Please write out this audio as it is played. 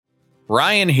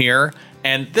Ryan here,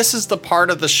 and this is the part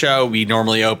of the show we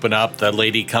normally open up. The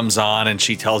lady comes on and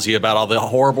she tells you about all the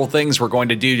horrible things we're going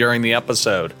to do during the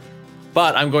episode.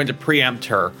 But I'm going to preempt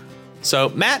her. So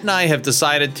Matt and I have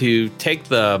decided to take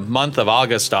the month of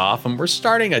August off, and we're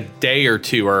starting a day or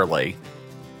two early.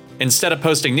 Instead of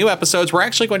posting new episodes, we're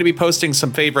actually going to be posting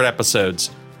some favorite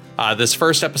episodes. This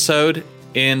first episode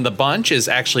in the bunch is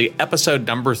actually episode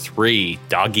number 3,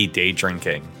 Doggy Day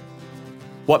Drinking.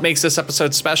 What makes this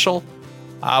episode special?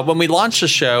 When we launched the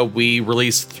show, we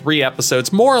released 3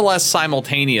 episodes more or less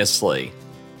simultaneously.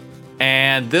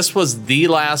 And this was the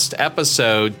last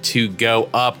episode to go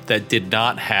up that did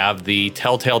not have the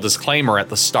telltale disclaimer at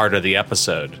the start of the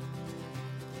episode.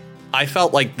 I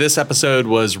felt like this episode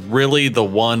was really the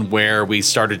one where we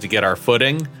started to get our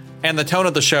footing, and the tone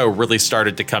of the show really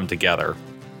started to come together.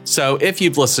 So if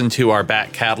you've listened to our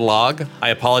back catalog, I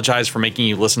apologize for making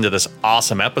you listen to this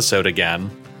awesome episode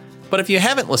again. But if you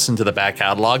haven't listened to the back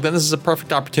catalog, then this is a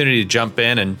perfect opportunity to jump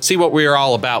in and see what we were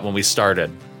all about when we started.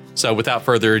 So without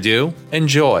further ado,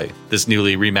 enjoy this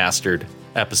newly remastered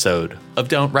episode of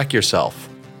Don't Wreck Yourself.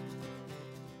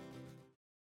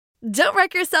 Don't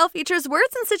Wreck Yourself features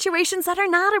words and situations that are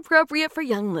not appropriate for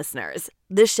young listeners.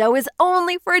 This show is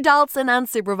only for adults and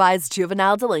unsupervised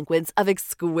juvenile delinquents of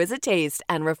exquisite taste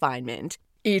and refinement.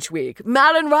 Each week,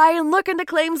 Matt and Ryan look into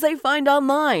claims they find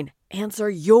online, answer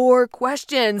your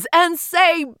questions, and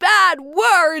say bad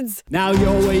words. Now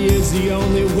your way is the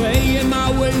only way, and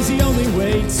my way's the only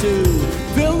way too.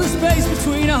 Fill the space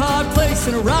between a hard place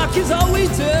and a rock is all we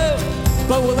do.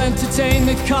 But we'll entertain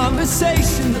the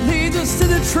conversation that leads us to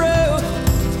the truth.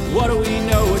 What do we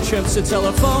know? We're trips to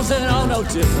telephones and all no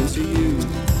different to you.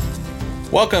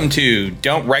 Welcome to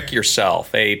Don't Wreck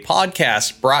Yourself, a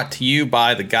podcast brought to you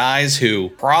by the guys who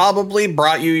probably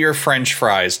brought you your French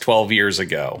fries 12 years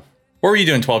ago. What were you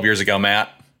doing 12 years ago, Matt?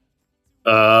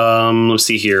 Let's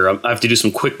see here. I have to do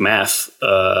some quick math.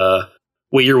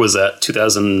 What year was that?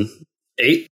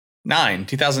 2008?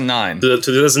 2009.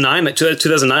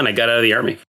 2009, I got out of the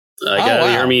Army. I got out of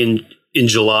the Army in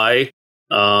July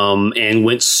and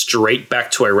went straight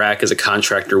back to Iraq as a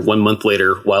contractor 1 month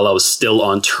later while I was still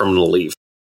on terminal leave.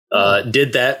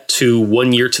 Did that to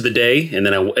 1 year to the day, and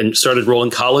then I started rolling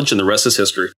college, and the rest is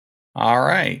history. All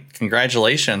right.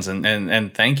 Congratulations,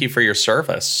 and thank you for your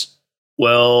service.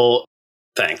 Well,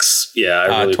 thanks. Yeah,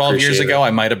 I really 12 years appreciate ago, it.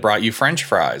 I might have brought you French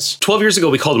fries. 12 years ago,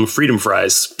 we called them Freedom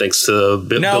Fries, thanks to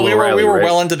Bill O'Reilly. We were right?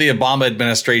 well into the Obama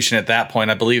administration at that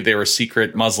point. I believe they were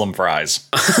secret Muslim fries.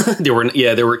 They were.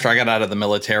 After I got out of the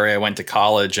military, I went to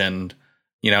college, and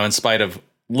in spite of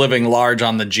living large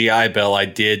on the GI Bill, I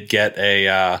did get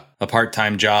a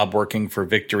part-time job working for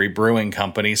Victory Brewing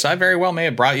Company. So I very well may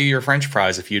have brought you your French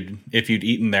fries if you'd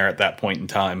eaten there at that point in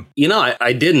time.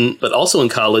 I didn't, but also in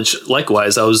college,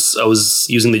 likewise, I was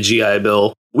using the GI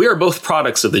Bill. We are both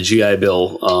products of the GI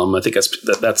Bill. I think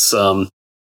that's I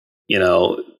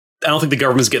don't think the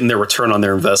government's getting their return on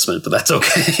their investment, but that's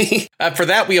okay. For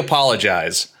that, we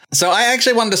apologize. So I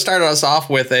actually wanted to start us off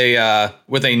with a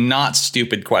not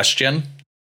stupid question.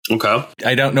 Okay.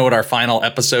 I don't know what our final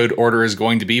episode order is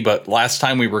going to be, but last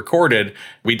time we recorded,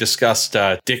 we discussed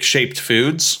dick-shaped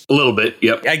foods. A little bit,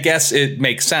 yep. I guess it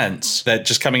makes sense that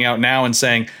just coming out now and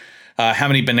saying how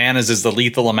many bananas is the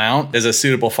lethal amount is a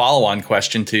suitable follow-on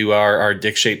question to our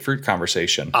dick-shaped fruit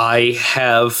conversation. I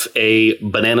have a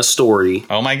banana story.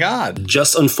 Oh my God.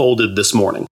 Just unfolded this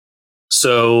morning.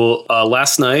 So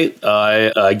last night,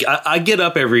 I get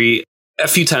up a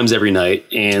few times every night,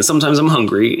 and sometimes I'm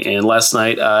hungry. And last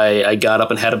night I got up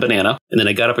and had a banana, and then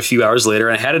I got up a few hours later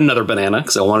and I had another banana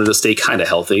because I wanted to stay kind of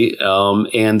healthy.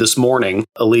 And this morning,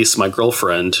 Elise, my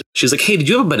girlfriend, she's like, "Hey, did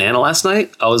you have a banana last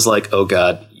night?" I was like, "Oh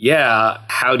God, yeah.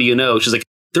 How do you know?" She's like,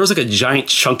 "There was like a giant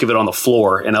chunk of it on the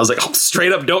floor." And I was like, "Oh,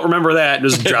 straight up, don't remember that."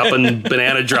 Just dropping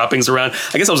banana droppings around.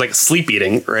 I guess I was like sleep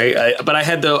eating, right? But I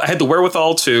had the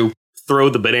wherewithal to throw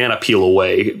the banana peel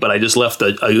away, but I just left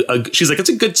she's like, "It's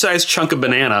a good sized chunk of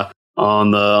banana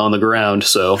on the ground."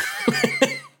 So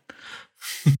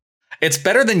it's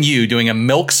better than you doing a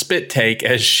milk spit take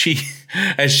as she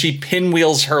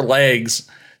pinwheels her legs,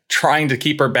 trying to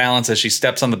keep her balance as she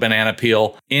steps on the banana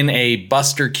peel in a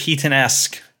Buster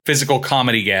Keaton-esque physical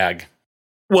comedy gag.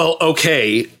 Well,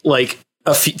 okay,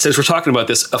 since we're talking about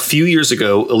this, a few years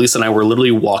ago, Elise and I were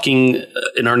literally walking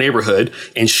in our neighborhood,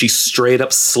 and she straight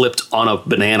up slipped on a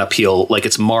banana peel like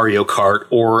it's Mario Kart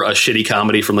or a shitty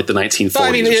comedy from the 1940s. But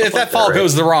I mean, if that fall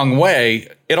goes the wrong way,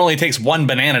 it only takes one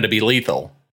banana to be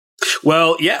lethal.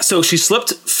 Well, yeah. So she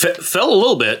slipped, fell a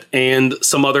little bit, and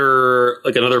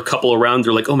another couple around.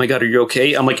 They're like, "Oh my god, are you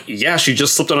okay?" I'm like, "Yeah, she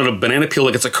just slipped on a banana peel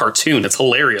like it's a cartoon. It's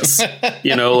hilarious."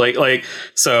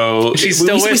 So she's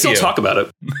still with you. We still talk about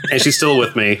it, and she's still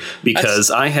with me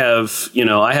because I don't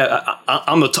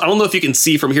know if you can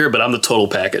see from here, but I'm the total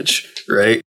package,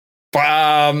 right?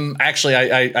 Actually,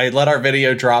 I let our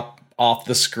video drop off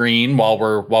the screen while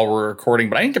we're recording,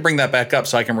 but I need to bring that back up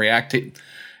so I can react to.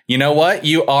 You know what?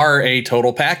 You are a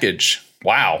total package.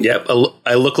 Wow. Yep.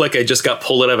 I look like I just got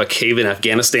pulled out of a cave in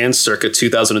Afghanistan circa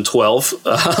 2012.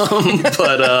 I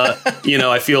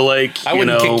feel like I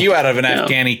wouldn't kick you out of an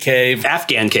Afghani cave.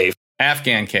 Afghan cave.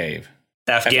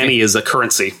 Afghani is a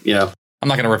currency. Yeah. I'm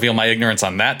not going to reveal my ignorance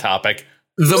on that topic.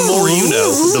 The more you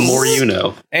know. The more you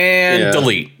know. And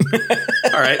delete.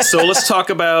 All right. So let's talk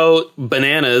about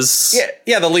bananas.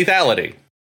 Yeah. The lethality.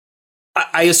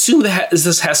 I assume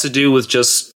this has to do with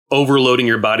just overloading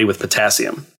your body with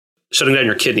potassium, shutting down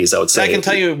your kidneys, I would say. I can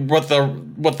tell you what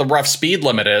the rough speed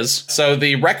limit is. So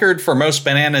the record for most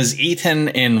bananas eaten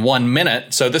in 1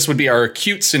 minute, so this would be our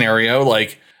acute scenario,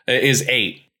 is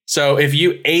 8. So if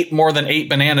you ate more than 8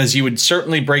 bananas, you would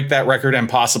certainly break that record and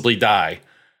possibly die.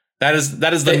 That is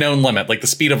the known limit, like the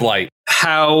speed of light.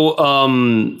 How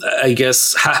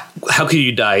could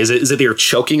you die? Is it that you're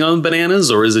choking on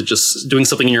bananas, or is it just doing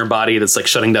something in your body that's like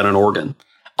shutting down an organ?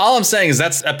 All I'm saying is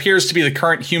that appears to be the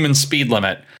current human speed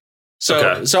limit.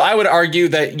 So I would argue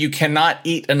that you cannot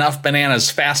eat enough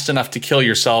bananas fast enough to kill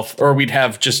yourself, or we'd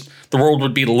have the world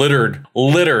would be littered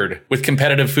with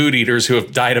competitive food eaters who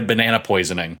have died of banana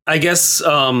poisoning. I guess,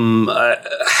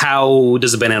 how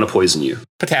does a banana poison you?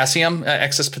 Potassium,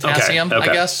 excess potassium, okay.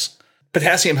 I guess.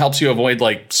 Potassium helps you avoid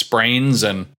sprains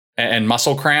and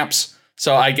muscle cramps.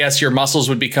 So I guess your muscles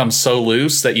would become so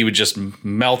loose that you would just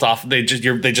melt off. They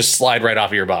just slide right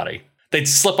off of your body. They'd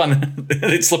slip on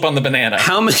the banana.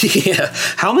 How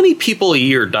many people a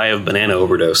year die of banana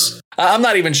overdose? I'm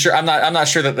not even sure. I'm not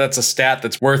sure that that's a stat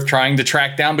that's worth trying to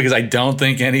track down because I don't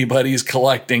think anybody's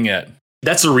collecting it.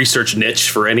 That's a research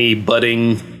niche for any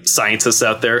budding scientists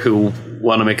out there who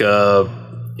want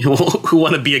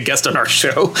to be a guest on our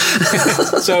show.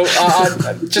 So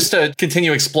just to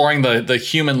continue exploring the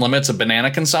human limits of banana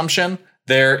consumption,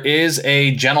 there is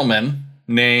a gentleman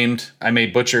named, I may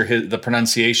butcher the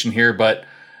pronunciation here, but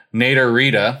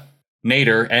Nader,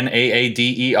 Naader,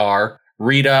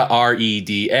 Rita,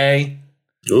 Reda.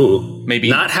 Ooh, maybe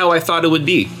not how I thought it would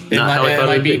be.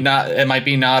 It might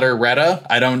be Nader Reda.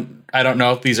 I don't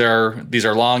know if these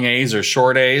are long A's or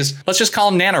short A's. Let's just call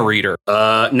him Nana Reader.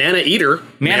 Nana Eater.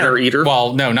 Nana Eater.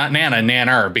 Well, no, not Nana,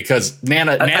 Nanner, because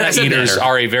Nana Eaters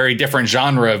are a very different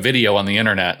genre of video on the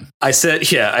internet. I said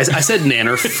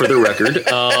Nanner for the record.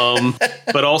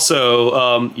 But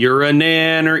also, you're a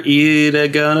Nanner Eater,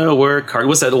 gonna work hard.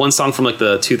 What's that one song from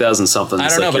the 2000 something? I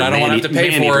don't know, but I don't want to have to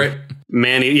pay for it.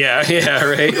 Manny, yeah,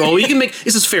 right. Well, you can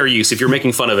this is fair use. If you're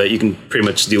making fun of it, you can pretty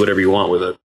much do whatever you want with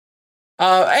it.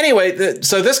 Anyway,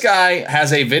 so this guy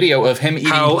has a video of him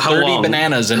eating 30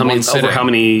 bananas in one sitting. Over how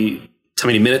many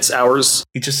minutes, hours?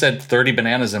 He just said 30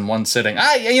 bananas in one sitting.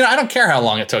 I don't care how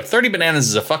long it took. 30 bananas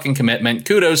is a fucking commitment.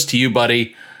 Kudos to you,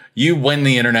 buddy. You win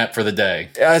the internet for the day.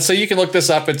 So you can look this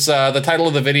up. It's the title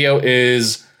of the video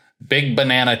is Big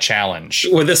Banana Challenge.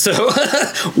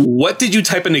 What did you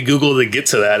type into Google to get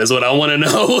to that is what I want to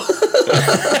know.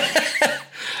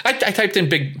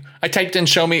 I typed in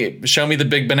show me the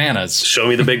big bananas.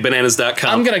 Showmethebananas.com.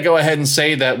 I'm going to go ahead and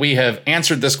say that we have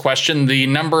answered this question. The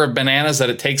number of bananas that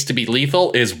it takes to be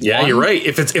lethal is 1. Yeah, you're right.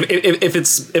 If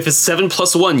it's 7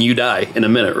 plus 1, you die in a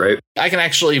minute, right? I can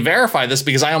actually verify this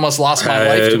because I almost lost my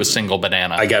life to a single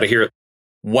banana. I got to hear it.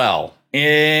 Well,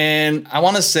 in, I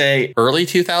want to say early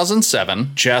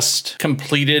 2007, just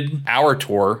completed our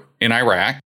tour in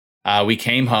Iraq. We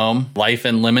came home, life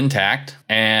and limb intact,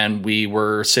 and we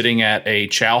were sitting at a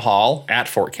chow hall at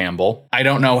Fort Campbell. I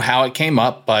don't know how it came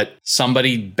up, but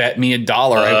somebody bet me $1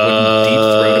 I wouldn't deep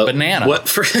throat a banana. What?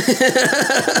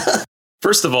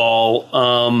 First of all,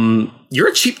 you're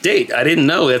a cheap date. I didn't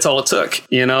know that's all it took.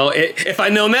 If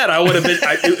I'd known that, I would have been.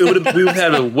 We would have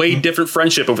had a way different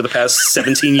friendship over the past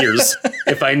 17 years.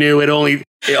 If I knew a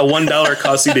 $1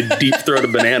 cost you to deep throat a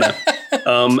banana.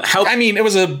 It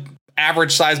was a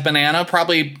average size banana,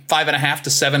 probably 5.5 to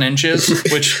 7 inches,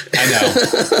 which I know.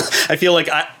 I feel like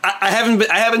I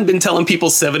haven't been telling people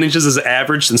 7 inches is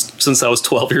average since I was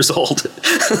 12 years old.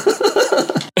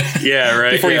 Yeah,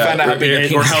 right. Before you find out how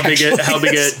big or how big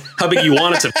you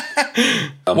want it to.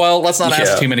 Well, let's not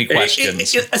ask too many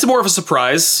questions. It's more of a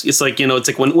surprise. It's like it's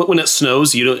like when it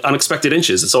snows, unexpected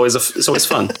inches. It's always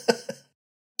fun.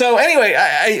 So anyway,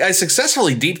 I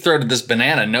successfully deep-throated this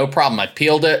banana, no problem. I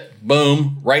peeled it,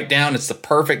 boom, right down. It's the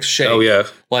perfect shape. Oh, yeah.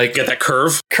 Like, Get that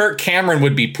curve? Kirk Cameron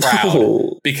would be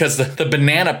proud because the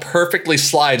banana perfectly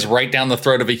slides right down the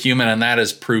throat of a human, and that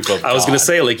is proof of I was going to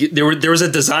say, like, there was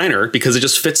a designer because it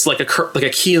just fits like a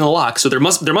key in the lock. So there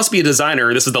must be a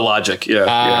designer. This is the logic.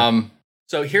 Yeah.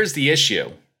 So here's the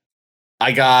issue.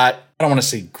 I don't want to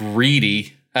say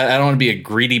greedy. I don't want to be a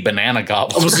greedy banana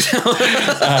gobbler.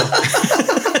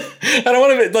 I don't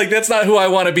want to be like, that's not who I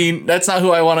want to be. That's not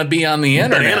who I want to be on the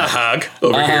internet. Banana hog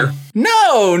over here.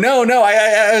 No.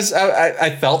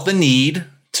 I felt the need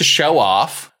to show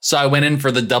off. So I went in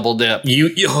for the double dip.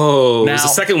 It was the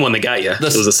second one that got you. It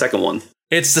was the second one.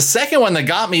 It's the second one that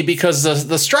got me because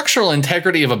the structural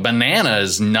integrity of a banana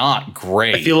is not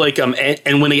great. I feel like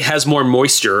and when it has more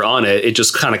moisture on it, it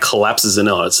just kind of collapses in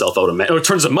on itself automatically. Or it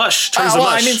turns to mush.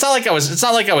 I mean, it's not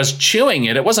like I was chewing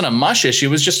it. It wasn't a mush issue.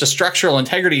 It was just a structural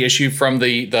integrity issue from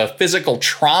the physical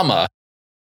trauma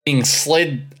being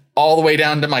slid all the way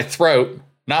down to my throat,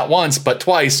 not once but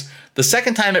twice. The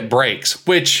second time it breaks,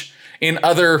 which in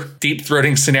other deep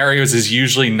throating scenarios is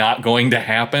usually not going to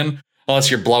happen.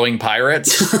 Unless you're blowing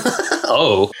pirates.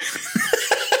 Oh.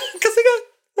 Because they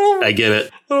got I get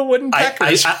it. Little wooden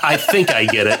peckers. I think I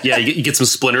get it. Yeah, you get some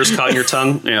splinters caught in your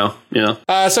tongue. Yeah.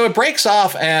 So it breaks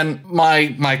off, and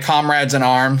my comrades in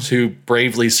arms who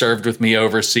bravely served with me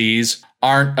overseas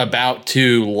aren't about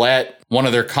to let one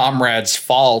of their comrades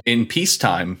fall in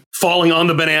peacetime. Falling on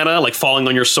the banana, like falling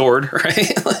on your sword,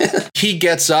 right? He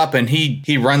gets up and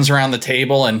he runs around the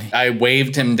table, and I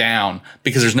waved him down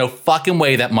because there's no fucking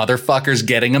way that motherfucker's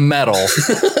getting a medal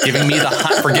for giving me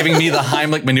the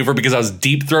Heimlich maneuver because I was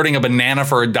deep throating a banana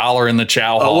for $1 in the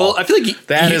chow hall. Well, I feel like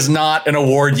that is not an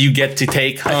award you get to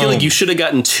take home. I feel like you should have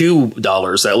gotten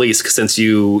 $2 at least since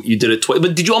you did it twice.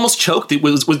 But did you almost choke?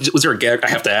 Was there a gag? I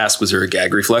have to ask, was there a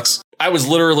gag reflex? I was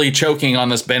literally choking on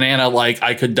this banana like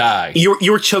I could die. You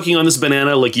were choking on this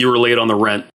banana like you were late on the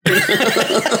rent.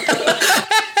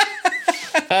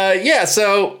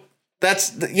 So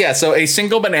a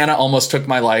single banana almost took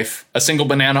my life. A single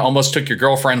banana almost took your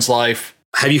girlfriend's life.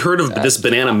 Have you heard of this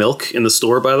banana milk in the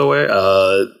store, by the way?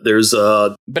 There's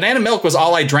banana milk was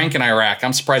all I drank in Iraq.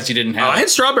 I'm surprised you didn't have it. I had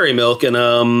strawberry milk, and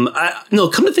come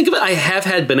to think of it, I have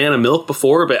had banana milk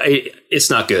before, but it's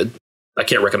not good. I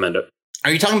can't recommend it. Are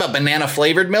you talking about banana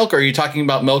flavored milk, or are you talking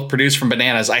about milk produced from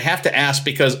bananas? I have to ask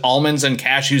because almonds and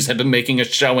cashews have been making a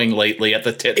showing lately at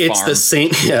the Tit Farm.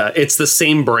 It's the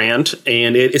same brand,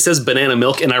 and it says banana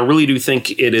milk, and I really do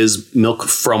think it is milk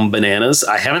from bananas.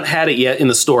 I haven't had it yet in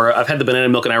the store. I've had the banana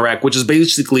milk in Iraq, which is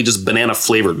basically just banana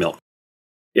flavored milk.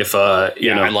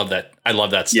 I love that. I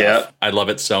love that stuff. Yeah. I love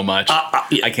it so much.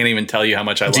 I can't even tell you how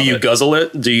much I love it. Do you guzzle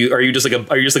it? Are you just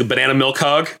like a banana milk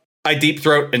hog? I deep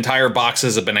throat entire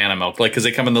boxes of banana milk, like because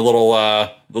they come in the little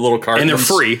cartons, and they're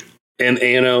free, and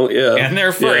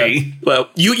they're free. Yeah. Well,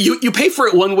 you pay for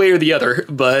it one way or the other,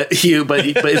 but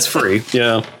it's free.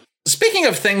 Yeah. Speaking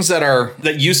of things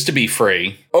that used to be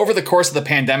free, over the course of the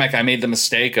pandemic, I made the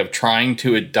mistake of trying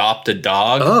to adopt a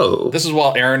dog. Oh. This is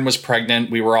while Erin was pregnant.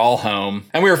 We were all home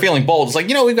and we were feeling bold. It's like,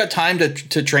 we've got time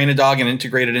to train a dog and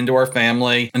integrate it into our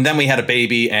family. And then we had a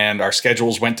baby and our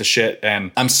schedules went to shit. And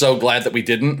I'm so glad that we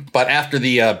didn't. But after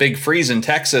the big freeze in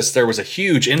Texas, there was a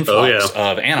huge influx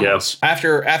of animals. Yeah.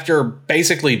 After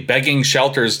basically begging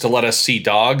shelters to let us see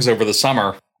dogs over the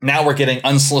summer, now we're getting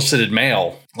unsolicited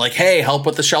mail. Like, hey, help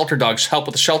with the shelter dogs.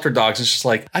 It's just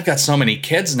like, I've got so many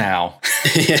kids now.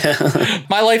 Yeah.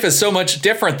 My life is so much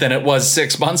different than it was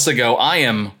 6 months ago. I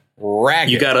am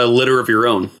ragged. You got a litter of your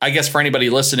own. I guess for anybody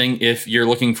listening, if you're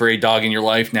looking for a dog in your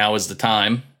life, now is the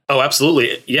time. Oh,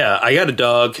 absolutely. Yeah, I got a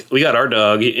dog. We got our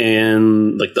dog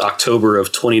in like the October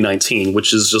of 2019,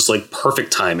 which is just like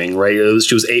perfect timing, right?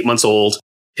 She was 8 months old.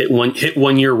 Hit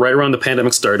 1 year right around the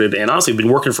pandemic started, and honestly,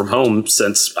 been working from home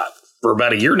since for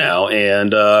about a year now,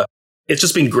 and it's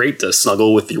just been great to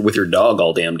snuggle with your dog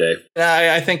all damn day.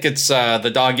 I think it's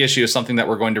the dog issue is something that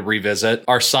we're going to revisit.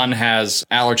 Our son has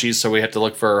allergies, so we have to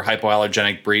look for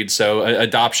hypoallergenic breeds. So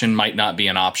adoption might not be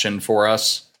an option for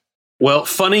us. Well,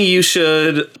 funny you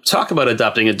should talk about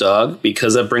adopting a dog,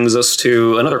 because that brings us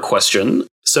to another question.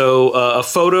 So a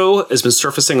photo has been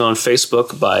surfacing on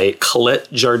Facebook by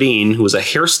Colette Jardine, who is a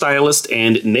hairstylist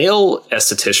and nail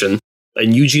esthetician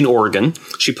in Eugene, Oregon.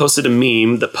 She posted a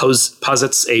meme that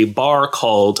posits a bar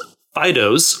called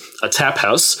Fido's, a tap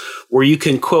house, where you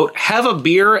can, quote, have a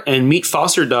beer and meet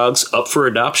foster dogs up for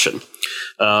adoption.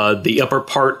 The upper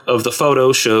part of the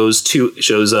photo shows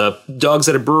dogs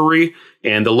at a brewery,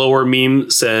 and the lower meme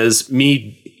says,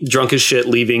 me drunk as shit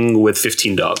leaving with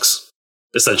 15 dogs.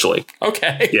 Essentially.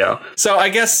 Okay. Yeah. So I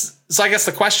guess So I guess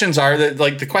the questions are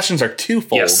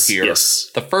twofold here. Yes.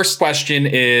 The first question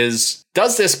is,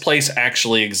 does this place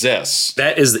actually exist?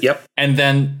 That is, yep. And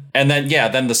then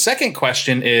the second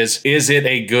question is it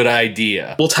a good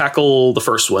idea? We'll tackle the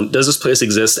first one. Does this place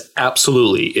exist?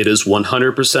 Absolutely. It is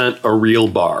 100% a real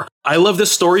bar. I love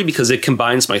this story because it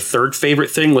combines my third favorite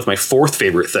thing with my fourth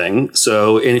favorite thing.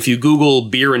 So, and if you Google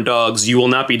beer and dogs, you will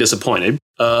not be disappointed.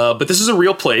 But this is a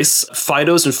real place.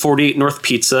 Fido's and 48 North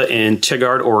Pizza in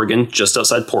Tigard, Oregon, just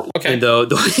outside Portland. Okay. And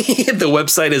the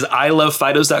website is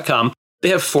ilovefidos.com. They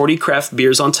have 40 craft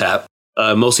beers on tap.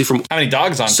 Mostly from... How many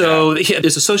dogs on So tap? yeah,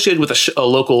 it's associated with a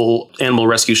local animal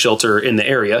rescue shelter in the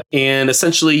area. And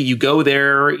essentially you go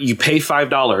there, you pay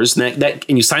 $5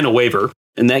 and you sign a waiver.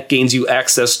 And that gains you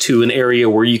access to an area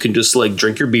where you can just like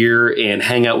drink your beer and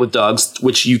hang out with dogs,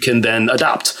 which you can then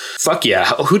adopt. Fuck yeah.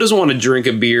 Who doesn't want to drink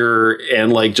a beer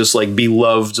and like just like be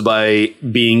loved by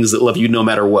beings that love you no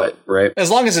matter what, right? As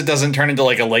long as it doesn't turn into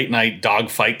like a late night dog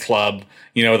fight club,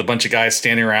 you know, with a bunch of guys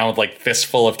standing around with like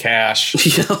fistful of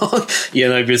cash. Yeah,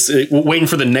 and I'm just waiting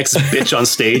for the next bitch on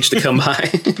stage to come by.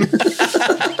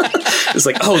 It's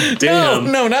like, oh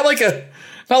damn. No, not like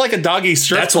a doggy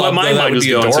strip That's club. what my mind was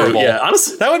going to. Yeah,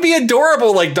 honestly, that would be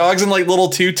adorable. Like dogs in like little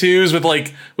tutus with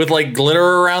like glitter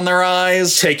around their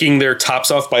eyes, taking their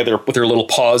tops off with their little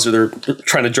paws, or they're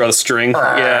trying to draw the string.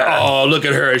 Yeah. Oh, look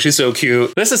at her. She's so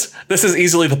cute. This is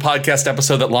easily the podcast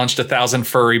episode that launched 1,000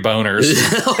 furry boners.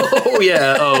 Oh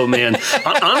yeah. Oh man.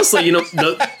 Honestly, you know,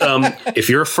 if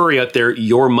you're a furry out there,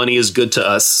 your money is good to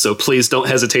us. So please don't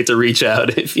hesitate to reach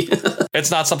out.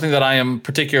 It's not something that I am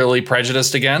particularly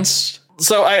prejudiced against.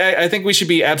 So I think we should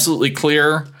be absolutely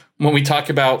clear when we talk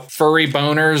about furry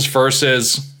boners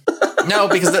versus no,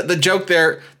 because the joke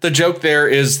there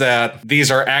is that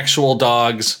these are actual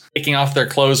dogs taking off their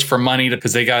clothes for money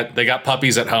because they got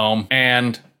puppies at home,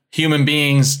 and human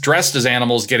beings dressed as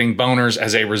animals getting boners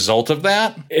as a result of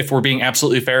that. If we're being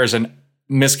absolutely fair, is an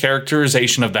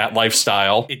mischaracterization of that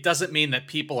lifestyle. It doesn't mean that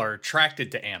people are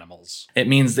attracted to animals. It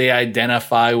means they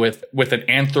identify with an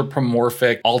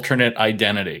anthropomorphic alternate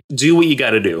identity. Do what you got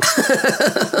to do.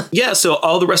 Yeah, so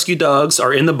all the rescue dogs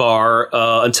are in the bar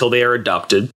until they are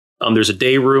adopted. There's a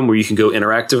day room where you can go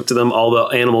interact with them. All the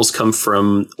animals come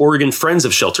from Oregon Friends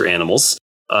of Shelter Animals.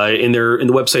 In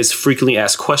the website's frequently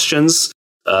asked questions,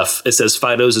 it says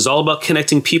Fido's is all about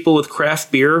connecting people with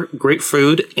craft beer, great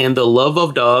food, and the love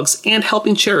of dogs, and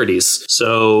helping charities.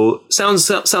 So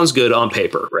sounds good on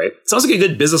paper, right? Sounds like a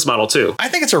good business model too. I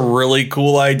think it's a really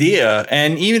cool idea.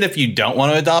 And even if you don't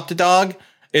want to adopt a dog,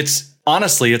 it's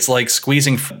like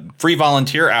squeezing free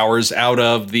volunteer hours out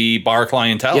of the bar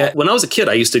clientele. Yeah, when I was a kid,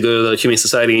 I used to go to the Humane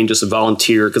Society and just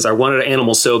volunteer because I wanted an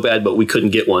animal so bad, but we couldn't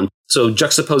get one. So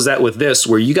juxtapose that with this,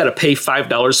 where you got to pay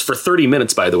 $5 for 30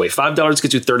 minutes, by the way. $5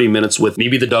 gets you 30 minutes with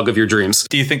maybe the dog of your dreams.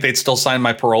 Do you think they'd still sign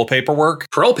my parole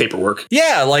paperwork? Parole paperwork?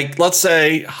 Yeah, like let's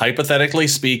say, hypothetically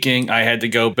speaking, I had to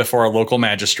go before a local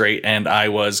magistrate and I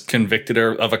was convicted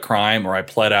of a crime, or I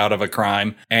pled out of a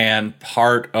crime, and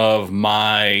part of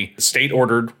my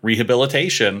state-ordered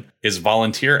rehabilitation is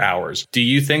volunteer hours. Do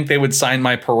you think they would sign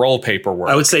my parole paperwork?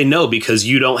 I would say no, because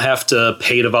you don't have to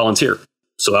pay to volunteer.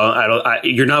 So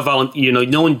you're not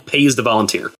no one pays to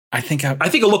volunteer. I think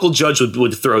a local judge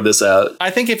would throw this out.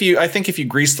 I think if you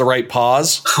grease the right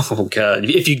paws. Oh god!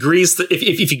 If you grease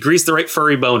the right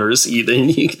furry boners, then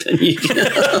you can.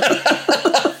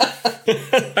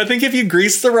 I think if you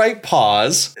grease the right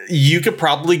paws, you could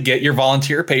probably get your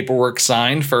volunteer paperwork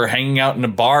signed for hanging out in a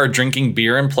bar, drinking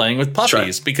beer, and playing with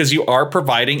puppies, because you are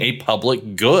providing a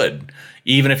public good.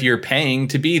 Even if you're paying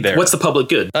to be there. What's the public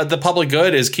good? The public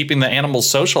good is keeping the animals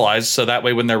socialized, so that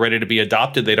way when they're ready to be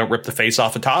adopted, they don't rip the face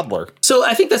off a toddler. So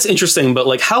I think that's interesting, but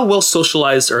like, how well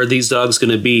socialized are these dogs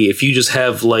going to be if you just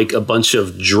have like a bunch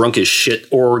of drunk as shit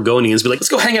Oregonians be like, let's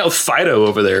go hang out with Fido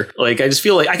over there? Like, I just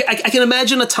feel like I can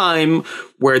imagine a time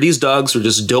where these dogs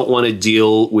just don't want to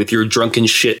deal with your drunken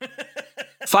shit.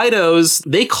 Fido's,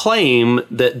 they claim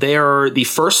that they are the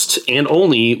first and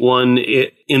only one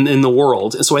in the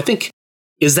world. And so I think,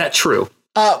 is that true?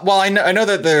 Well, I know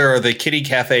that there are the kitty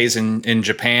cafes in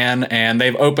Japan, and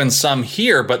they've opened some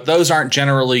here, but those aren't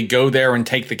generally go there and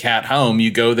take the cat home. You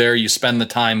go there, you spend the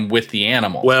time with the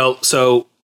animal. Well, so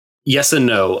yes and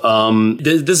no.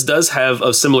 This does have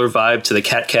a similar vibe to the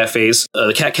cat cafes.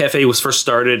 The cat cafe was first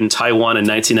started in Taiwan in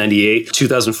 1998.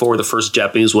 2004, the first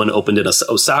Japanese one opened in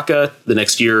Osaka. The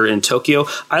next year in Tokyo.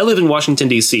 I live in Washington,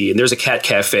 D.C., and there's a cat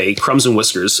cafe, Crumbs and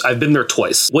Whiskers. I've been there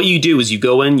twice. What you do is you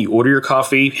go in, you order your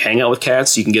coffee, hang out with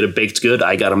cats. You can get a baked good.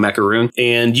 I got a macaroon.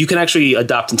 And you can actually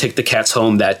adopt and take the cats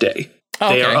home that day.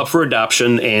 They are up for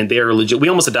adoption, and they are legit. We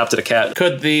almost adopted a cat.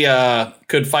 Could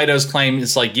Fido's claim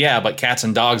it's like, yeah, but cats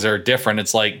and dogs are different.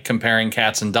 It's like comparing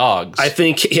cats and dogs. I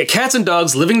think cats and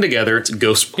dogs living together. It's a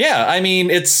ghost. Yeah, I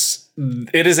mean,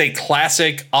 it is a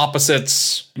classic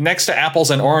opposites. Next to apples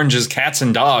and oranges, cats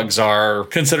and dogs are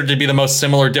considered to be the most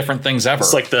similar different things ever.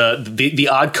 It's like the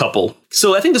odd couple.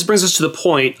 So I think this brings us to the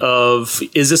point of,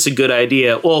 is this a good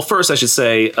idea? Well, first I should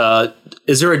say,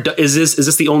 is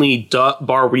this the only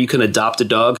bar where you can adopt a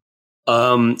dog?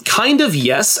 Kind of,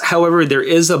 yes. However, there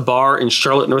is a bar in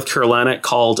Charlotte, North Carolina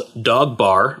called Dog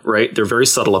Bar, right? They're very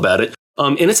subtle about it.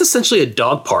 And it's essentially a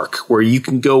dog park where you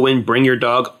can go in, bring your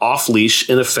dog off leash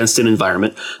in a fenced in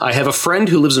environment. I have a friend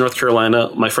who lives in North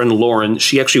Carolina, my friend Lauren.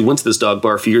 She actually went to this dog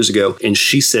bar a few years ago, and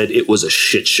she said it was a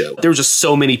shit show. There were just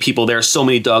so many people there, so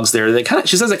many dogs there.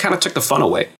 She says it kind of took the fun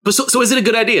away. But so is it a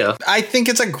good idea? I think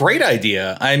it's a great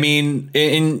idea. I mean,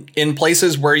 in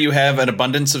places where you have an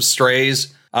abundance of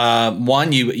strays,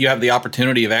 you have the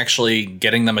opportunity of actually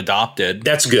getting them adopted.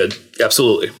 That's good.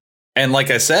 Absolutely. And like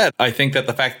I said, I think that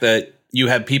the fact that you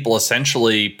have people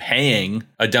essentially paying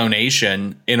a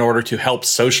donation in order to help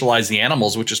socialize the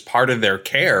animals, which is part of their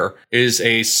care, is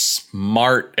a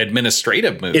smart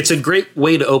administrative move. It's a great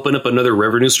way to open up another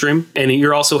revenue stream. And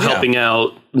you're also helping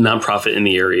out nonprofit in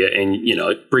the area and,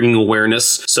 bringing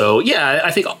awareness. So, yeah,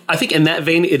 I think in that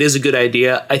vein, it is a good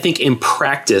idea. I think in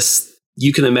practice,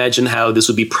 you can imagine how this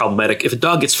would be problematic. If a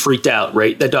dog gets freaked out,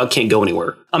 right, that dog can't go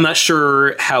anywhere. I'm not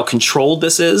sure how controlled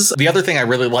this is. The other thing I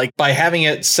really like, by having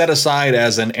it set aside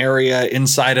as an area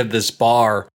inside of this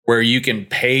bar where you can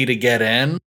pay to get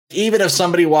in, even if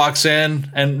somebody walks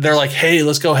in and they're like, hey,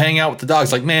 let's go hang out with the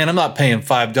dogs. Like, man, I'm not paying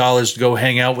 $5 to go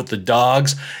hang out with the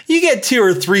dogs. You get 2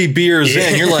 or 3 beers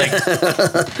in. You're like,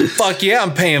 fuck yeah,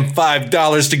 I'm paying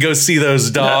 $5 to go see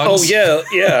those dogs. Oh,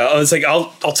 yeah. It's like,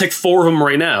 I'll take 4 of them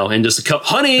right now and just a cup.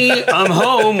 Honey, I'm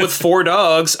home with 4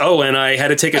 dogs. Oh, and I had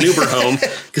to take an Uber home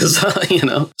because,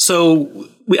 So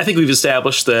I think we've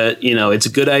established that, it's a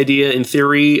good idea in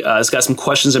theory. It's got some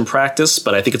questions in practice,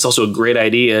 but I think it's also a great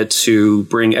idea to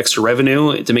bring extra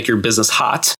revenue to make your business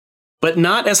hot, but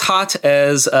not as hot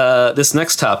as this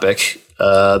next topic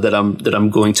that I'm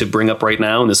going to bring up right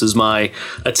now. And this is my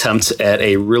attempt at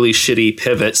a really shitty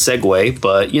pivot segue,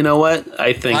 but you know what?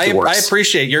 I think it works. I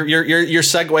appreciate your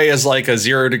segue is like a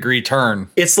 0-degree turn.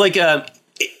 It's like I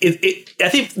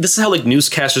think this is how like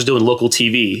newscasters do in local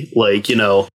TV. Like,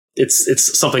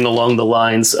 it's something along the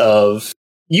lines of,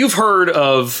 you've heard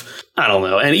of, I don't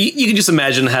know. And you can just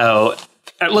imagine how,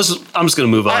 I'm just going to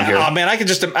move on here. Oh man, I can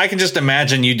just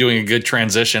imagine you doing a good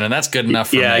transition, and that's good enough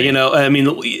for me. Yeah, I mean,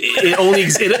 it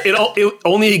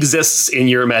only exists in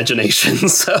your imagination.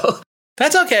 So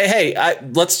that's okay. Hey,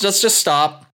 let's just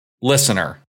stop.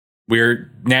 Listener,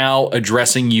 we're now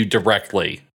addressing you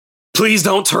directly. Please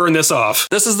don't turn this off.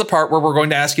 This is the part where we're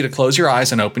going to ask you to close your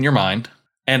eyes and open your mind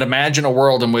and imagine a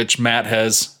world in which Matt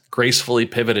has gracefully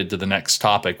pivoted to the next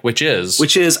topic, which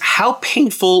is how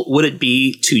painful would it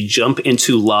be to jump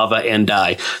into lava and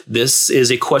die? This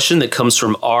is a question that comes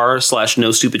from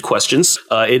r/no stupid questions.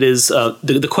 It is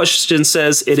the question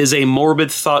says, it is a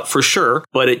morbid thought for sure,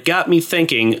 but it got me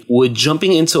thinking, would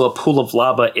jumping into a pool of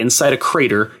lava inside a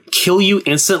crater kill you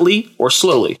instantly or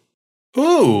slowly?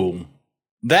 Ooh.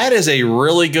 That is a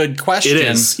really good question. It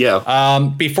is, yeah.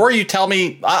 Before you tell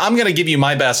me, I'm going to give you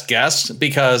my best guess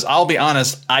because I'll be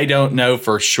honest, I don't know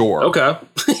for sure. Okay.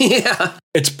 Yeah.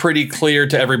 It's pretty clear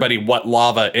to everybody what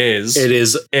lava is. It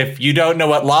is. If you don't know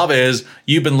what lava is,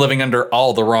 you've been living under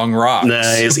all the wrong rocks.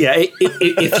 Nice. Yeah.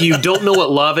 If you don't know what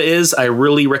lava is, I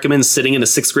really recommend sitting in a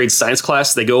 6th grade science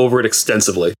class. They go over it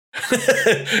extensively.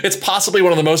 It's possibly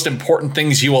one of the most important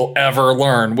things you will ever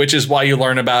learn, which is why you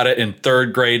learn about it in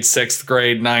 3rd grade, 6th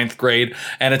grade, 9th grade,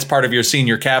 and it's part of your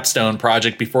senior capstone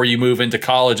project before you move into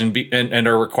college and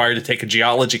are required to take a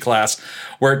geology class,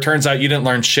 where it turns out you didn't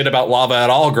learn shit about lava at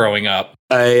all growing up.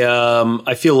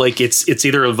 I feel like it's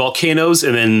either volcanoes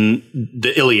and then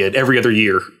the Iliad every other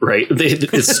year, right?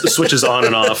 It switches on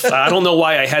and off. I don't know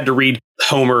why I had to read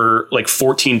Homer like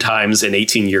 14 times in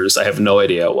 18 years. I have no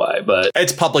idea why, but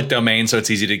it's public domain, so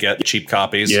it's easy to get cheap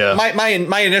copies. Yeah.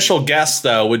 My initial guess,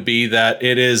 though, would be that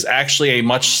it is actually a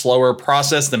much slower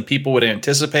process than people would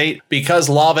anticipate because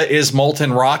lava is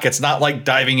molten rock. It's not like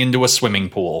diving into a swimming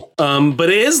pool. But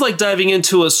it is like diving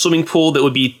into a swimming pool that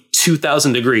would be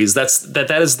 2,000 degrees.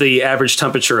 That is the average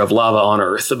temperature of lava on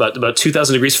Earth, about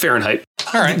 2,000 degrees Fahrenheit.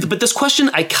 All right. But this question,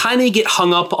 I kind of get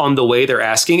hung up on the way they're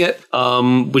asking it,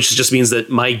 which just means that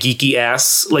my geeky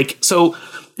ass, like, so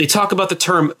they talk about the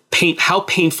term pain. How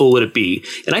painful would it be?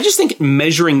 And I just think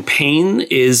measuring pain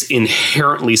is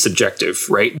inherently subjective,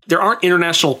 right? There aren't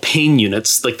international pain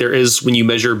units like there is when you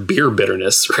measure beer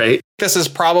bitterness, right? This is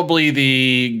probably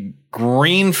the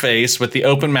green face with the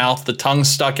open mouth, the tongue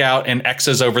stuck out, and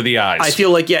X's over the eyes. I feel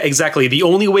like, yeah, exactly. The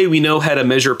only way we know how to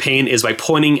measure pain is by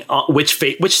pointing which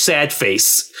sad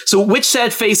face. So which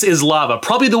sad face is lava?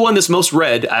 Probably the one that's most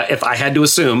red, if I had to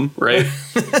assume, right?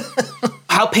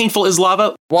 How painful is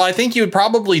lava? Well, I think you would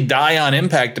probably die on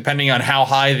impact depending on how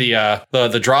high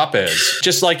the drop is.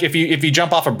 Just like if you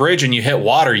jump off a bridge and you hit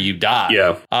water, you die.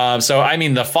 Yeah. So, I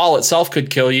mean, the fall itself could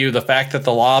kill you. The fact that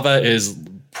the lava is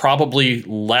probably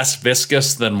less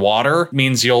viscous than water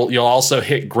means you'll also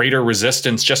hit greater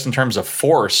resistance just in terms of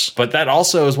force. But that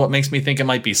also is what makes me think it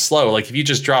might be slow. Like if you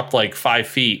just dropped like 5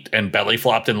 feet and belly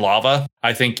flopped in lava,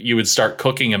 I think you would start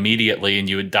cooking immediately and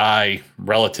you would die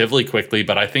relatively quickly.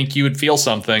 But I think you would feel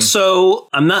something. So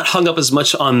I'm not hung up as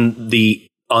much on the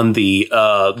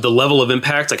level of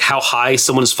impact, like how high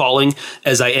someone is falling,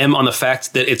 as I am on the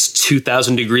fact that it's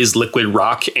 2,000 degrees liquid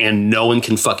rock and no one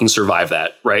can fucking survive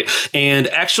that, right? And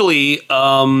actually,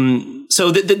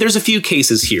 so there's a few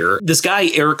cases here. This guy,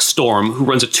 Eric Storm, who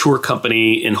runs a tour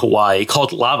company in Hawaii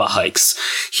called Lava Hikes,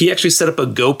 he actually set up a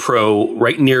GoPro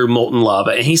right near molten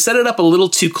lava, and he set it up a little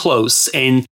too close,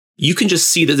 and you can just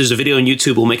see that there's a video on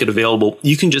YouTube, we'll make it available.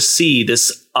 You can just see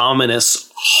this ominous,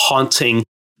 haunting,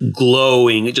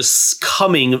 glowing, just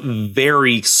coming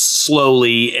very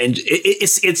slowly, and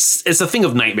it's a thing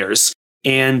of nightmares.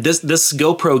 And this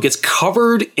GoPro gets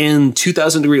covered in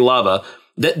 2,000 degree lava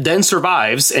that then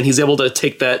survives, and he's able to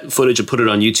take that footage and put it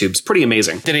on YouTube. It's pretty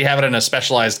amazing. Did he have it in a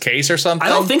specialized case or something? I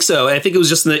don't think so. I think it was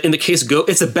just in the case.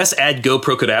 It's the best ad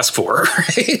GoPro could ask for.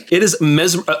 Right? It is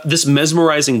this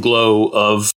mesmerizing glow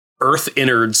of earth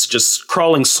innards just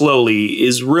crawling slowly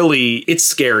is really, it's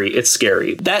scary. It's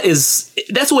scary.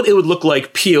 That's what it would look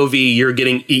like POV, you're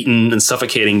getting eaten and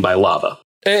suffocating by lava.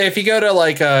 If you go to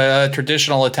like a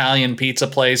traditional Italian pizza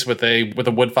place with a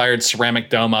wood-fired ceramic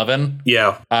dome oven,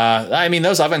 yeah, I mean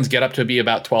those ovens get up to be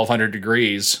about 1,200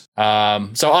 degrees.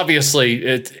 So obviously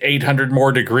it's 800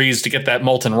 more degrees to get that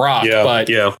molten rock. Yeah, but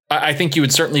yeah. I think you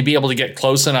would certainly be able to get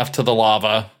close enough to the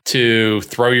lava to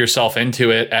throw yourself into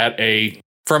it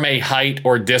from a height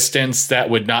or distance that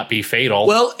would not be fatal.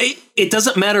 Well, it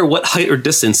doesn't matter what height or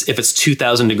distance if it's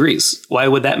 2,000 degrees. Why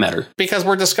would that matter? Because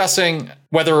we're discussing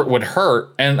whether it would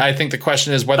hurt. And I think the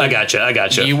question is whether I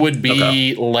gotcha. You would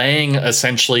be laying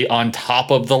essentially on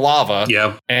top of the lava.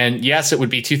 Yeah. And yes, it would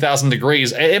be 2,000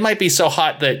 degrees. It might be so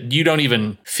hot that you don't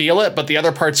even feel it, but the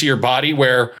other parts of your body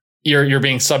where you're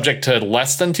being subject to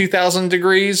less than 2,000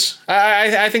 degrees.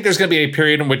 I think there's going to be a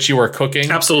period in which you are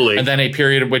cooking. Absolutely. And then a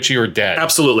period in which you are dead.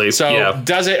 Absolutely. So yeah.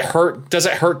 Does it hurt? Does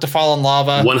it hurt to fall in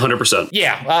lava? 100%.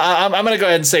 Yeah. I'm going to go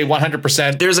ahead and say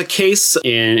 100%. There's a case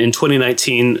in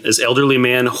 2019, this elderly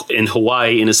man in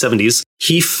Hawaii in his 70s.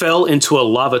 He fell into a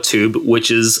lava tube, which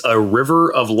is a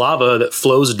river of lava that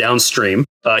flows downstream.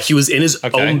 He was in his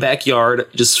own backyard,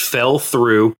 just fell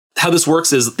through. How this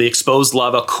works is the exposed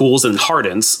lava cools and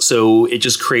hardens, so it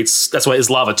just creates, that's why it's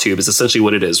lava tube is essentially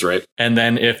what it is, right? And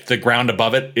then if the ground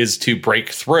above it is to break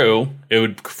through, it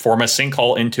would form a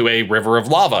sinkhole into a river of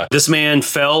lava. This man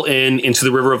fell into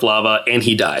the river of lava and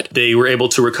he died. They were able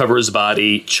to recover his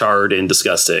body, charred and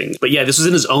disgusting. But yeah, this was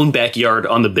in his own backyard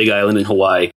on the Big Island in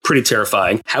Hawaii. Pretty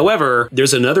terrifying. However,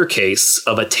 there's another case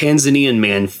of a Tanzanian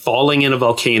man falling in a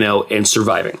volcano and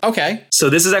surviving. Okay. So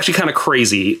this is actually kind of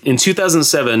crazy. In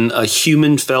 2007, a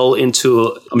human fell into,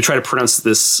 let me try to pronounce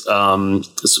this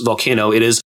volcano. It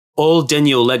is Ol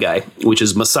Denyo Legai, which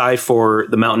is Maasai for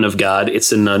the Mountain of God.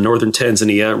 It's in northern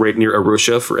Tanzania, right near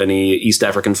Arusha, for any East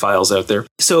African files out there.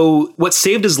 So what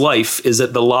saved his life is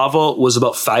that the lava was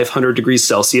about 500 degrees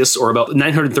Celsius, or about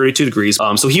 932 degrees.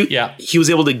 So he was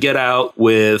able to get out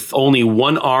with only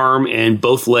one arm and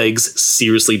both legs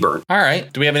seriously burned. All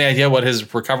right. Do we have any idea what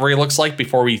his recovery looks like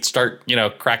before we start,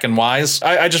 cracking wise?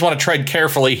 I just want to tread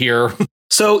carefully here.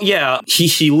 So, yeah,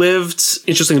 he lived.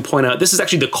 Interesting to point out, this is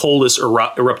actually the coldest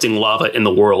erupting lava in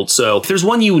the world. So if there's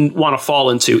one you want to fall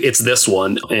into, it's this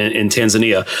one in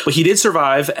Tanzania. But he did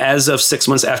survive. As of 6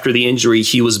 months after the injury,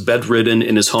 he was bedridden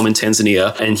in his home in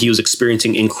Tanzania, and he was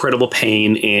experiencing incredible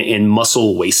pain and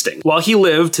muscle wasting. While he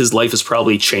lived, his life has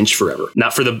probably changed forever.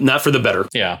 Not for the better.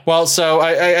 Yeah. Well, so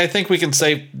I think we can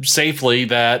say safely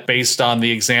that based on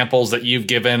the examples that you've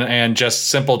given and just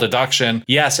simple deduction,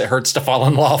 yes, it hurts to fall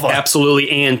in lava. Absolutely.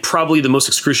 And probably the most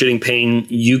excruciating pain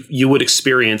you would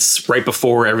experience right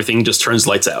before everything just turns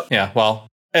lights out. Yeah, well,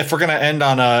 if we're gonna end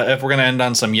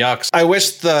on some yucks, I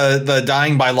wish the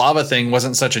dying by lava thing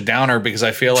wasn't such a downer, because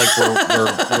I feel like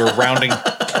we're rounding.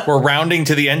 we're rounding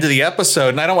to the end of the episode,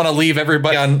 and I don't want to leave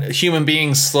everybody on human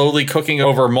beings slowly cooking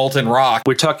over molten rock.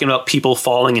 We're talking about people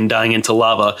falling and dying into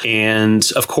lava. And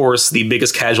of course, the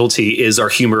biggest casualty is our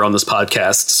humor on this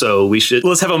podcast. So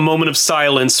let's have a moment of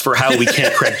silence for how we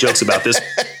can't crack jokes about this.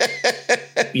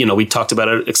 We talked about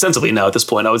it extensively now at this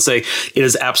point. I would say it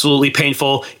is absolutely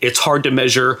painful. It's hard to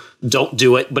measure. Don't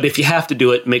do it. But if you have to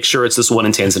do it, make sure it's this one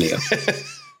in Tanzania.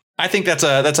 I think that's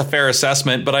a fair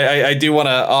assessment, but I do want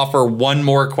to offer one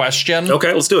more question.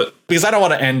 Okay, let's do it. Because I don't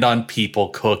want to end on people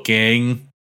cooking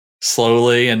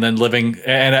slowly and then living,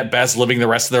 and at best living the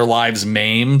rest of their lives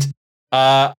maimed.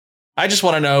 I just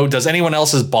want to know, does anyone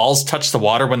else's balls touch the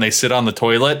water when they sit on the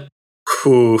toilet?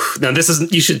 Now,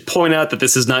 you should point out that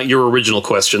this is not your original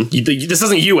question. This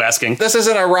isn't you asking. This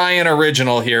isn't a Ryan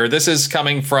original here. This is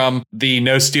coming from the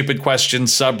No Stupid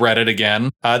Questions subreddit again.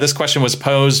 This question was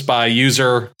posed by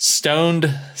user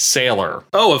Stoned Sailor.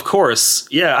 Oh, of course.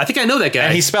 Yeah, I think I know that guy.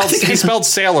 And he spelled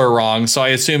sailor wrong, so I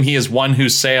assume he is one who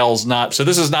sails, not... So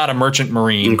this is not a merchant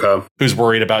marine who's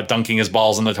worried about dunking his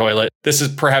balls in the toilet. This is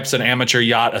perhaps an amateur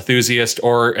yacht enthusiast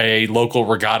or a local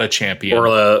regatta champion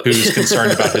who's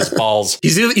concerned about his balls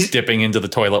he's dipping into the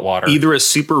toilet water. Either a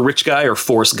super rich guy or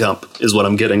Forrest Gump is what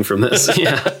I'm getting from this.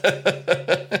 Yeah.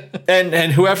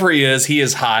 And whoever he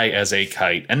is high as a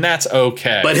kite, and that's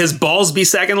okay. But his balls be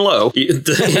sagging low.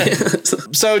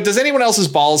 So does anyone else's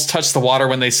balls touch the water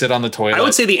when they sit on the toilet? I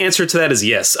would say the answer to that is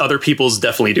yes. Other people's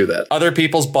definitely do that. Other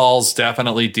people's balls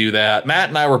definitely do that. Matt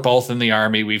and I were both in the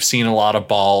Army. We've seen a lot of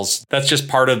balls. That's just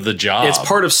part of the job. It's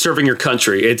part of serving your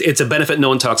country. It's a benefit no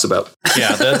one talks about.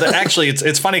 Yeah. Actually,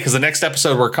 it's funny because the next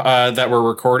episode that we're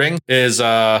recording is,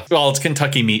 it's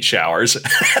Kentucky meat showers.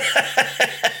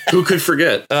 Who could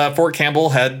forget? Fort Campbell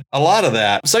had a lot of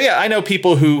that. So yeah, I know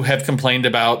people who have complained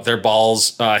about their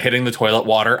balls hitting the toilet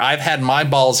water. I've had my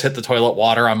balls hit the toilet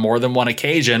water on more than one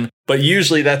occasion, but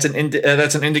usually that's an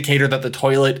indicator that the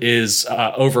toilet is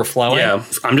overflowing. Yeah,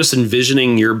 I'm just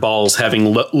envisioning your balls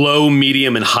having low,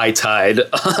 medium, and high tide,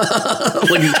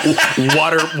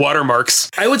 like watermarks.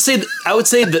 I would say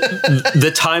that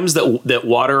the times that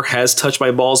water has touched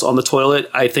my balls on the toilet,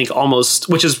 I think almost,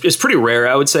 which is pretty rare,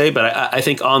 I would say, but I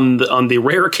think on the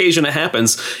rare occasion it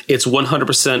happens, it's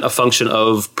 100% a function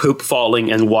of poop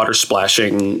falling and water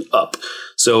splashing up.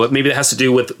 So maybe that has to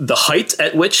do with the height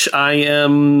at which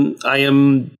I'm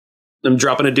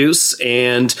dropping a deuce,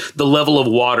 and the level of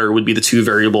water would be the two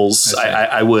variables.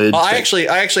 I would. Well, I actually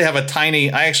have a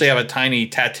tiny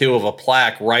tattoo of a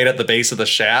plaque right at the base of the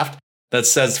shaft that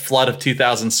says flood of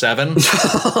 2007.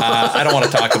 I don't want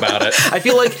to talk about it. I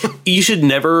feel like you should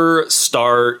never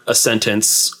start a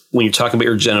sentence when you're talking about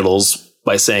your genitals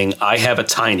by saying I have a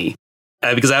tiny.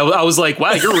 Because I was like,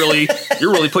 wow, you're really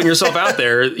putting yourself out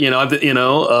there, I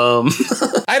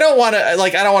don't want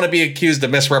to be accused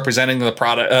of misrepresenting the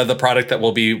product that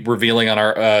we'll be revealing on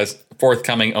our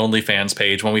forthcoming OnlyFans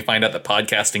page when we find out that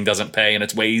podcasting doesn't pay and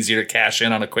it's way easier to cash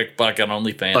in on a quick buck on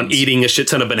OnlyFans. On eating a shit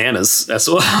ton of bananas. That's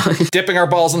what. Dipping our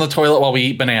balls in the toilet while we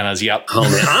eat bananas. Yep. Oh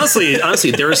man, honestly,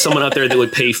 there is someone out there that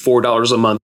would pay $4 a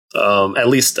month. At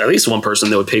least one person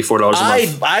that would pay $4 a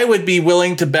month. I would be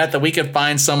willing to bet that we could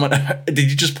find someone. Did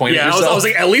you just point at yourself? I was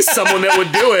like, at least someone that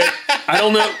would do it. I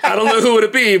don't know who would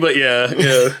it be, but yeah.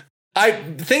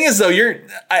 The thing is, though,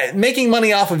 making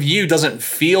money off of you doesn't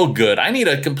feel good. I need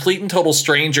a complete and total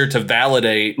stranger to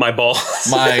validate my ball,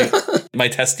 my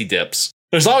testy dips.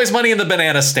 There's always money in the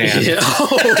banana stand. Yeah.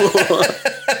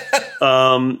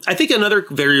 I think another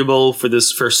variable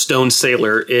for Stone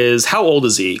Sailor is how old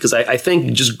is he? Because I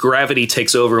think just gravity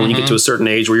takes over when you get to a certain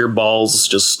age where your balls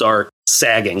just start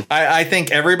sagging. I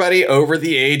think everybody over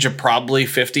the age of probably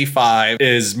 55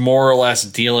 is more or less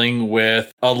dealing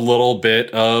with a little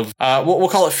bit of we'll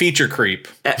call it feature creep.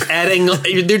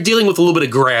 They're dealing with a little bit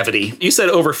of gravity. You said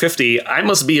over 50. I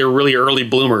must be a really early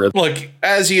bloomer. Look,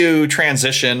 as you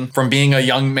transition from being a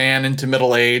young man into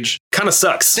middle age, kind of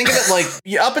sucks. Think of it like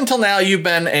up until now you've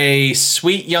been a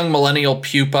sweet young millennial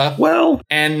pupa. Well,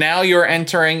 and now you're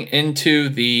entering into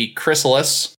the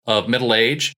chrysalis of middle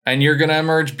age, and you're going to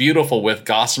emerge beautiful with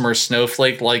gossamer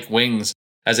snowflake-like wings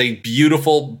as a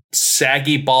beautiful,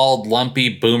 saggy, bald, lumpy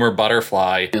boomer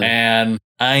butterfly. Yeah. And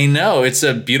I know it's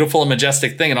a beautiful and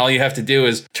majestic thing, and all you have to do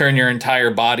is turn your entire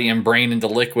body and brain into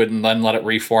liquid and then let it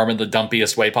reform in the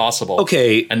dumpiest way possible.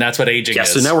 Okay. And that's what aging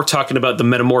is. So now we're talking about the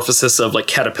metamorphosis of like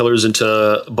caterpillars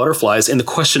into butterflies. And the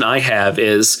question I have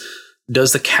is,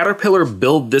 does the caterpillar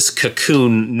build this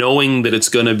cocoon knowing that it's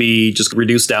going to be just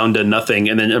reduced down to nothing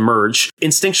and then emerge?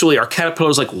 Instinctually, our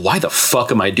caterpillar's like, why the fuck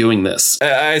am I doing this?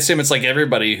 I assume it's like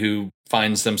everybody who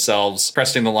finds themselves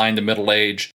pressing the line to middle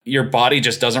age, your body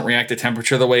just doesn't react to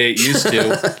temperature the way it used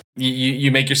to. You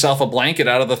make yourself a blanket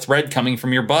out of the thread coming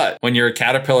from your butt. When you're a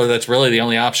caterpillar, that's really the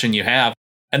only option you have.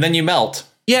 And then you melt.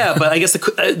 Yeah, but I guess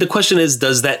the question is,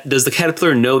 does the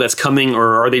caterpillar know that's coming,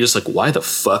 or are they just like, why the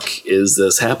fuck is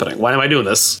this happening? Why am I doing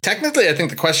this? Technically, I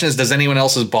think the question is, does anyone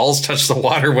else's balls touch the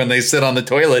water when they sit on the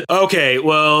toilet? Okay,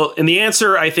 well, and the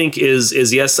answer I think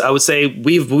is yes. I would say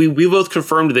we both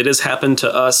confirmed that it has happened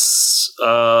to us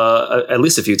at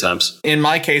least a few times. In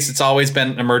my case, it's always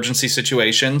been emergency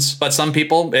situations, but some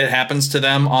people, it happens to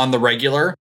them on the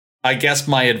regular. I guess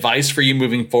my advice for you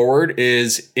moving forward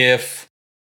is, if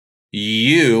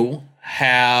you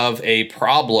have a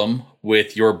problem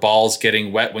with your balls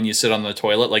getting wet when you sit on the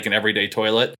toilet, like an everyday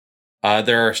toilet,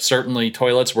 there are certainly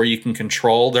toilets where you can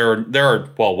control. There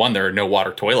are no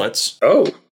water toilets. Oh,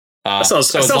 that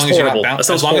sounds horrible.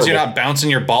 As long as you're not bouncing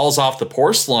your balls off the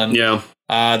porcelain, yeah.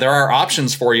 There are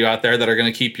options for you out there that are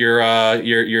going to keep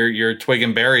your twig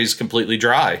and berries completely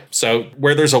dry. So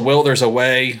where there's a will, there's a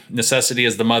way. Necessity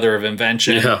is the mother of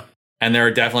invention. Yeah. And there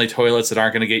are definitely toilets that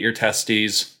aren't going to get your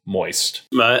testes moist.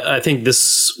 I think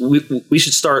we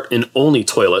should start an Only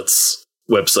Toilets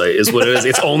website is what it is.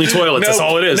 It's Only Toilets. That's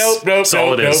all it is.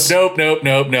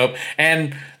 Nope.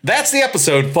 And that's the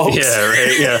episode, folks. Yeah,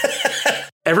 right. Yeah.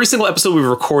 Every single episode we've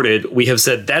recorded, we have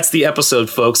said, that's the episode,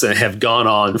 folks, and have gone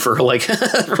on for like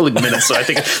minutes. So I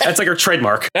think that's like our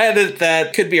trademark.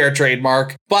 That could be our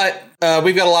trademark. But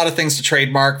we've got a lot of things to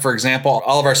trademark. For example,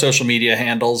 all of our social media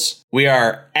handles. We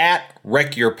are at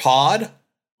Wreck Your Pod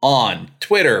on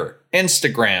Twitter,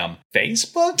 Instagram,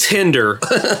 Facebook, Tinder. All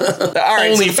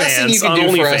right, OnlyFans. So the best thing you can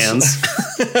do for us,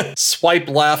 swipe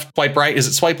left, swipe right. Is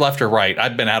it swipe left or right?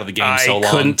 I've been out of the game so long.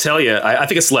 I couldn't tell you. I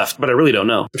think it's left, but I really don't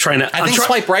know. I think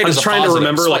swipe right is a trying positive. To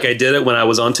remember like I did it when I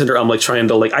was on Tinder. I'm like trying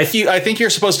to like. I think you're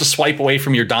supposed to swipe away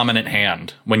from your dominant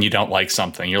hand when you don't like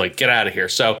something. You're like, get out of here.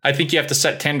 So I think you have to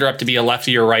set Tinder up to be a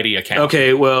lefty or righty account.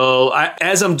 Okay, well,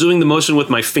 as I'm doing the motion with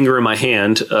my finger in my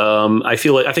hand, I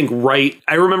think right.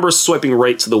 I remember swiping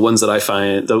right to the ones that I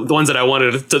find the ones that I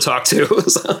wanted to talk to.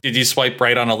 So. Did you swipe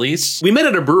right on Elise? We met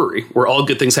at a brewery where all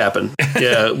good things happen.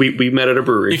 Yeah, we met at a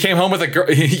brewery. You came home with a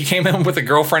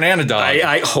girlfriend and a dog.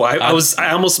 I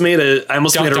almost made a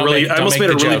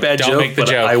really bad joke. Don't make the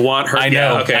joke. I want her. I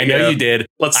know. Yeah, okay, I know you did.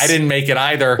 I didn't make it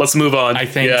either. Let's move on. I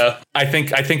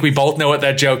think we both know what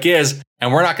that joke is.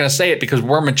 And we're not going to say it because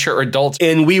we're mature adults.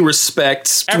 And we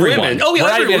respect everyone. Women. Oh, yeah, we're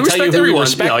not even going to tell you who we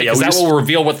respect because that will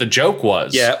reveal what the joke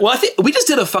was. Yeah, well, I think we just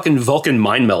did a fucking Vulcan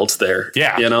mind melt there.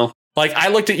 Yeah. You know? Like, I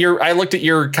looked at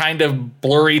your kind of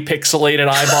blurry, pixelated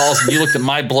eyeballs, and you looked at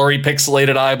my blurry,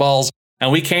 pixelated eyeballs.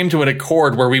 And we came to an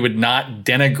accord where we would not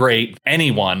denigrate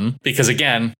anyone because,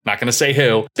 again, not going to say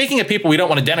who. Speaking of people we don't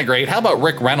want to denigrate, how about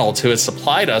Rick Reynolds, who has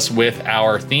supplied us with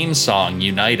our theme song,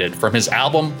 United, from his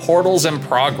album Portals in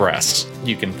Progress.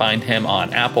 You can find him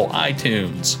on Apple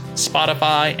iTunes,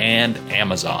 Spotify, and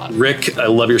Amazon. Rick, I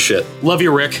love your shit. Love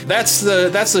you, Rick. That's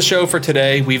the show for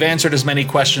today. We've answered as many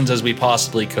questions as we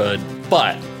possibly could,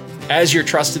 but as your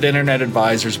trusted internet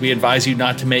advisors, we advise you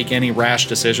not to make any rash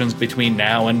decisions between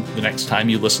now and the next time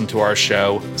you listen to our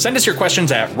show. Send us your questions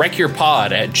at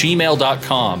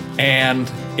wreckyourpod@gmail.com.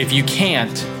 And if you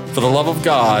can't, for the love of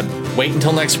God, wait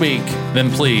until next week,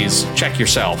 then please check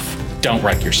yourself. Don't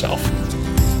wreck yourself.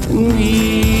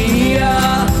 We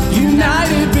are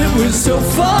united, but we're so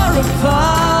far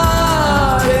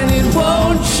apart, and it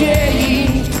won't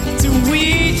change till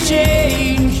we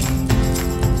change.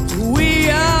 We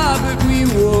are, but we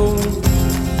won't.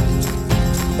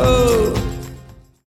 Oh.